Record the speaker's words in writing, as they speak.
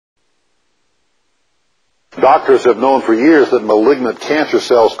Doctors have known for years that malignant cancer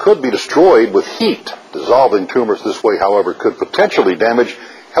cells could be destroyed with heat. Dissolving tumors this way, however, could potentially damage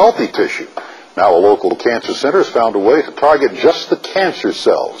healthy tissue. Now a local cancer center has found a way to target just the cancer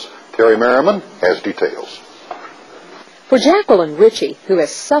cells. Terry Merriman has details. For Jacqueline Ritchie, who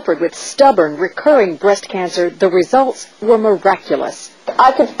has suffered with stubborn, recurring breast cancer, the results were miraculous.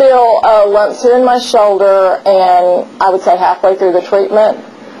 I could feel lumps here in my shoulder, and I would say halfway through the treatment,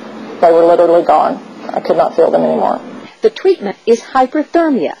 they were literally gone. I could not feel them anymore. The treatment is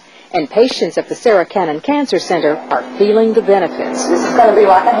hyperthermia, and patients at the Sarah Cannon Cancer Center are feeling the benefits. This is going to be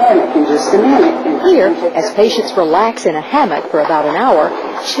like a hammock in just a minute. Here, as patients relax in a hammock for about an hour,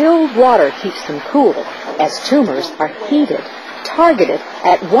 chilled water keeps them cool, as tumors are heated, targeted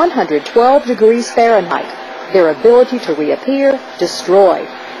at 112 degrees Fahrenheit. Their ability to reappear destroyed.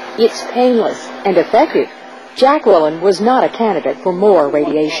 It's painless and effective. Jacqueline was not a candidate for more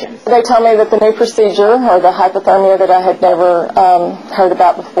radiation. They told me that the new procedure, or the hyperthermia that I had never heard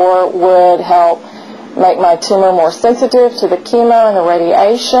about before, would help make my tumor more sensitive to the chemo and the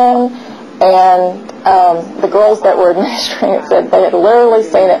radiation. And the girls that were administering it said they had literally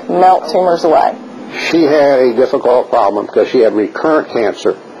seen it melt tumors away. She had a difficult problem because she had recurrent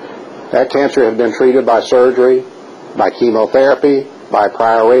cancer. That cancer had been treated by surgery, by chemotherapy, by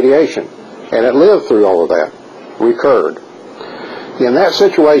prior radiation. And it lived through all of that, recurred. In that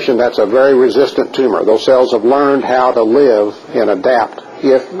situation, that's a very resistant tumor. Those cells have learned how to live and adapt.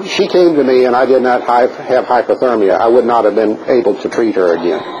 If she came to me and I did not have hyperthermia, I would not have been able to treat her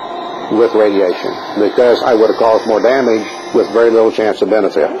again with radiation, because I would have caused more damage with very little chance of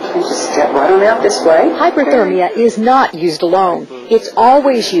benefit. Just step right on out this way. Hyperthermia is not used alone. It's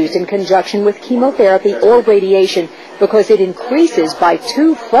always used in conjunction with chemotherapy or radiation because it increases by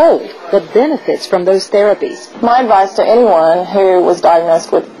twofold the benefits from those therapies. My advice to anyone who was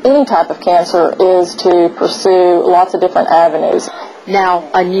diagnosed with any type of cancer is to pursue lots of different avenues. Now,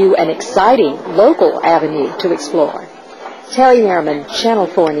 a new and exciting local avenue to explore. Terry Merriman, Channel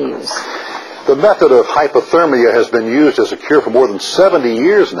 4 News. The method of hypothermia has been used as a cure for more than 70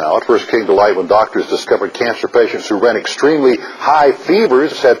 years now. It first came to light when doctors discovered cancer patients who ran extremely high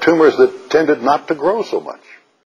fevers had tumors that tended not to grow so much.